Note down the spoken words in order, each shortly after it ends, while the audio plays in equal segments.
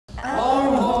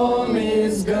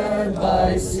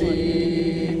I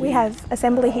see. We have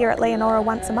assembly here at Leonora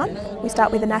once a month. We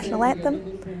start with the national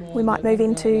anthem. We might move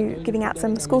into giving out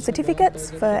some school certificates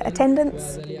for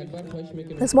attendance.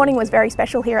 This morning was very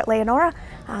special here at Leonora.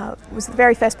 It was the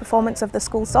very first performance of the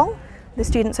school song. The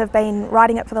students have been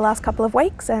writing it for the last couple of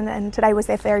weeks and today was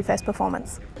their very first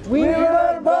performance. We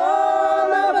were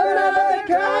born of another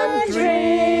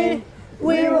country.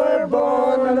 We were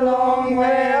born a long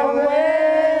way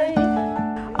away.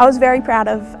 I was very proud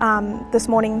of this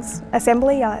morning's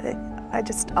assembly.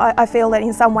 I feel that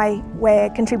in some way we're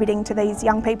contributing to these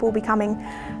young people becoming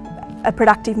a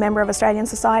productive member of Australian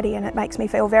society, and it makes me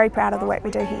feel very proud of the work we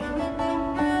do here.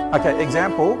 Okay,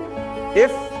 example,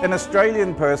 if an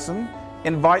Australian person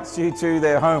invites you to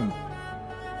their home,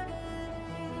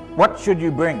 what should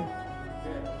you bring?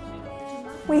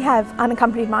 We have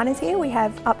unaccompanied minors here. We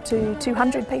have up to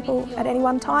 200 people at any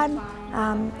one time,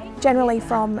 generally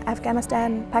from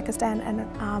Afghanistan, Pakistan and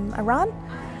Iran.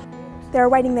 They're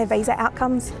awaiting their visa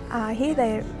outcomes here.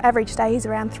 Their average stay is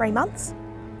around 3 months.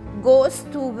 Goes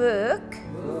to work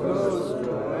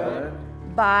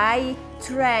by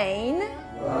train.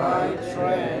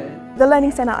 The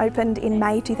Learning Centre opened in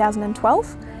May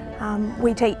 2012.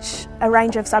 We teach a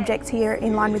range of subjects here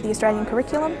in line with the Australian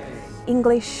curriculum: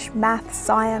 English, maths,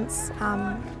 science,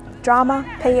 drama,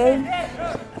 PE.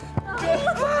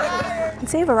 You can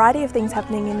see a variety of things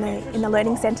happening in the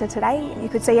Learning Centre today. You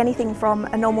could see anything from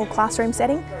a normal classroom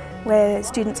setting where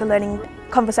students are learning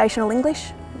conversational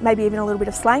English, maybe even a little bit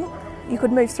of slang. You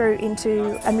could move through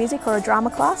into a music or a drama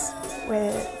class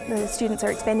where the students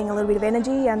are expending a little bit of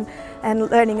energy and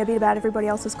learning a bit about everybody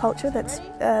else's culture that's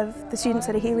the students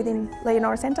that are here within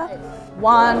Leonora Centre.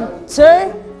 1,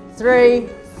 2, 3,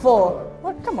 4.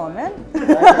 Well, come on, man.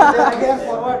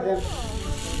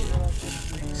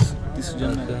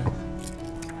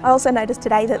 I also noticed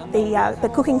today that the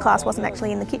cooking class wasn't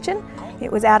actually in the kitchen.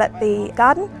 It was out at the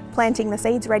garden, planting the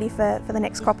seeds ready for the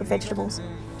next crop of vegetables.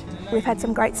 We've had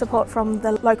some great support from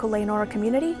the local Leonora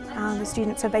community. The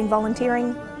students have been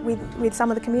volunteering with some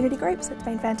of the community groups. It's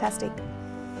been fantastic.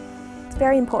 It's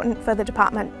very important for the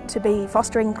department to be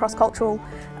fostering cross-cultural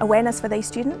awareness for these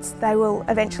students. They will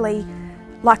eventually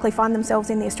likely find themselves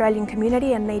in the Australian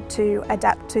community and need to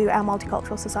adapt to our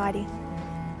multicultural society.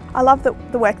 I love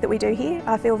the work that we do here.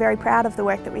 I feel very proud of the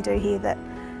work that we do here, that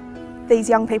these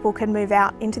young people can move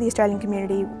out into the Australian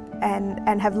community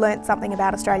and have learnt something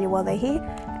about Australia while they're here,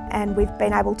 and we've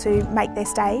been able to make their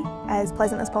stay as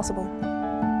pleasant as possible.